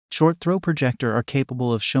short-throw projector are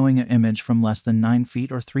capable of showing an image from less than 9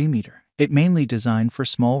 feet or 3 meters. It mainly designed for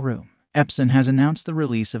small room. Epson has announced the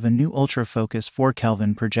release of a new ultra-focus 4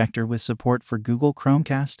 Kelvin projector with support for Google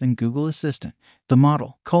Chromecast and Google Assistant. The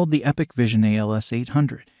model, called the EpiqVision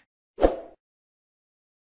EH-LS800.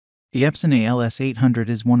 The Epson LS800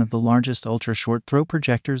 is one of the largest ultra-short-throw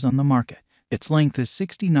projectors on the market. Its length is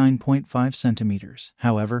 69.5 centimeters.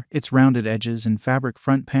 However, its rounded edges and fabric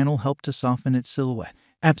front panel help to soften its silhouette.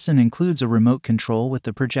 Epson includes a remote control with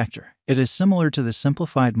the projector. It is similar to the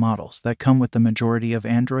simplified models that come with the majority of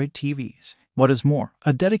Android TVs. What is more,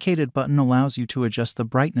 a dedicated button allows you to adjust the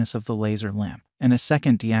brightness of the laser lamp, and a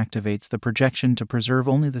second deactivates the projection to preserve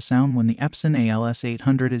only the sound when the Epson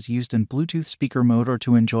LS800 is used in Bluetooth speaker mode or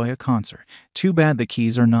to enjoy a concert. Too bad the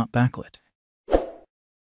keys are not backlit.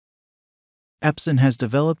 Epson has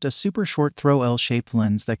developed a super short-throw L-shaped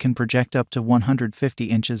lens that can project up to 150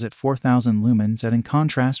 inches at 4,000 lumens at a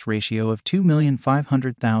contrast ratio of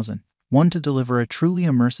 2,500,000, one to deliver a truly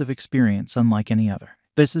immersive experience unlike any other.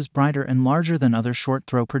 This is brighter and larger than other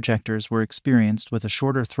short-throw projectors were experienced, with a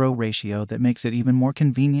shorter throw ratio that makes it even more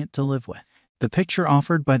convenient to live with. The picture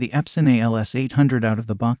offered by the Epson LS800 out of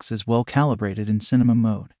the box is well calibrated in cinema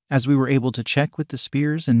mode, as we were able to check with the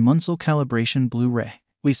Spears and Munsell calibration Blu-ray.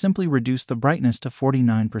 We simply reduced the brightness to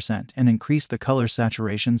 49% and increased the color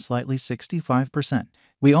saturation slightly 65%.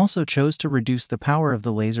 We also chose to reduce the power of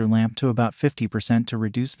the laser lamp to about 50% to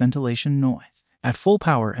reduce ventilation noise. At full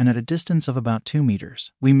power and at a distance of about 2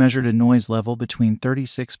 meters, we measured a noise level between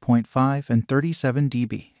 36.5 and 37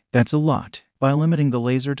 dB. That's a lot, by limiting the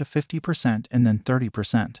laser to 50% and then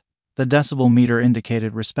 30%. The decibel meter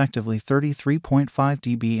indicated respectively 33.5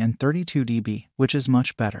 dB and 32 dB, which is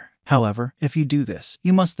much better. However, if you do this,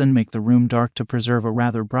 you must then make the room dark to preserve a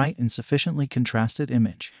rather bright and sufficiently contrasted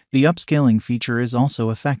image. The upscaling feature is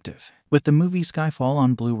also effective. With the movie Skyfall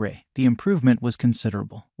on Blu-ray, the improvement was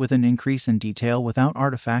considerable, with an increase in detail without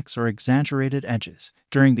artifacts or exaggerated edges.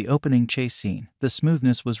 During the opening chase scene, the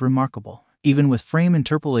smoothness was remarkable. Even with frame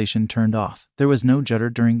interpolation turned off, there was no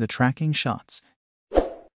judder during the tracking shots.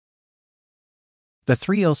 The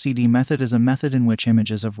 3LCD method is a method in which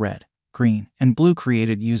images of red, green, and blue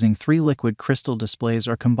created using 3 liquid crystal displays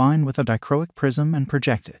are combined with a dichroic prism and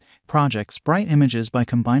projected. Projects bright images by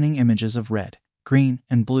combining images of red, green,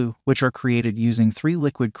 and blue, which are created using 3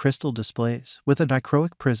 liquid crystal displays with a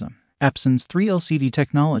dichroic prism. Epson's 3LCD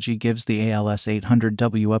technology gives the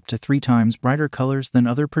LS800W up to 3 times brighter colors than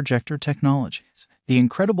other projector technologies. The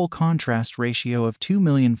incredible contrast ratio of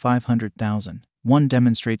 2,500,000. One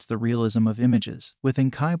demonstrates the realism of images, with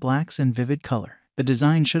Inkai blacks and vivid color. The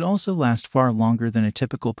design should also last far longer than a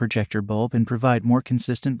typical projector bulb and provide more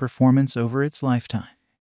consistent performance over its lifetime.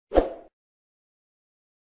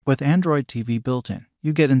 With Android TV built in,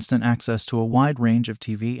 you get instant access to a wide range of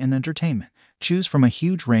TV and entertainment. Choose from a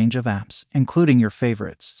huge range of apps, including your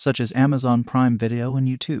favorites, such as Amazon Prime Video and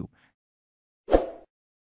YouTube.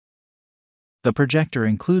 The projector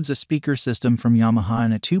includes a speaker system from Yamaha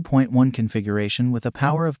in a 2.1 configuration with a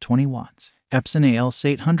power of 20 watts. Epson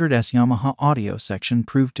LS800's Yamaha audio section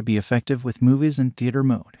proved to be effective with movies and theater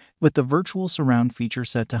mode. With the virtual surround feature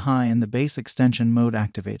set to high and the bass extension mode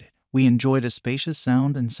activated, we enjoyed a spacious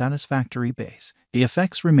sound and satisfactory bass. The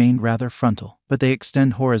effects remained rather frontal, but they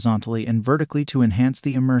extend horizontally and vertically to enhance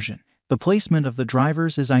the immersion. The placement of the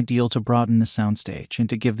drivers is ideal to broaden the soundstage and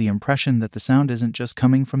to give the impression that the sound isn't just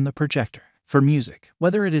coming from the projector. For music,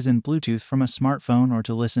 whether it is in Bluetooth from a smartphone or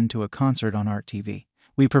to listen to a concert on Art TV,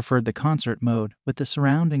 we preferred the concert mode with the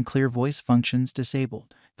surround and clear voice functions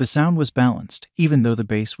disabled. The sound was balanced, even though the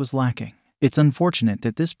bass was lacking. It's unfortunate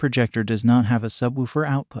that this projector does not have a subwoofer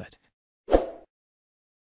output.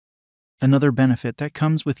 Another benefit that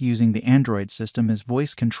comes with using the Android system is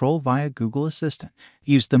voice control via Google Assistant.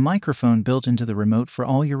 Use the microphone built into the remote for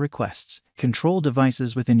all your requests. Control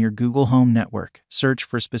devices within your Google Home network, search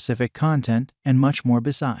for specific content, and much more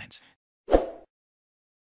besides.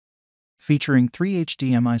 Featuring 3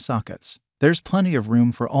 HDMI sockets, there's plenty of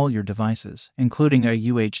room for all your devices, including a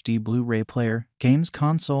UHD Blu-ray player, games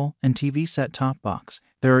console, and TV set-top box.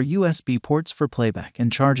 There are USB ports for playback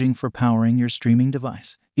and charging for powering your streaming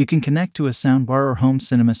device. You can connect to a soundbar or home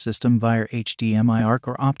cinema system via HDMI ARC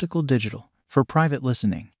or optical digital. For private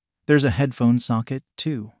listening, there's a headphone socket,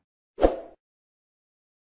 too.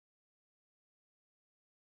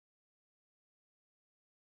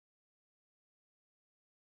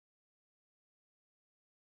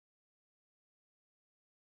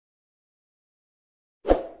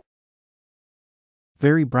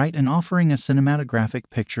 Very bright and offering a cinematographic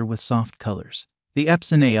picture with soft colors. The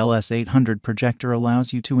Epson LS800 projector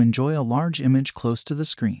allows you to enjoy a large image close to the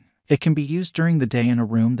screen. It can be used during the day in a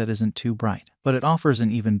room that isn't too bright, but it offers an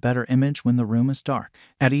even better image when the room is dark.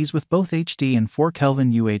 At ease with both HD and 4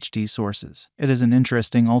 Kelvin UHD sources, it is an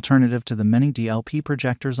interesting alternative to the many DLP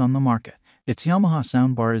projectors on the market. Its Yamaha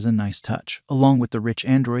soundbar is a nice touch, along with the rich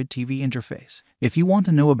Android TV interface. If you want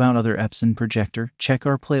to know about other Epson projector, check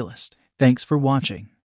our playlist. Thanks for watching.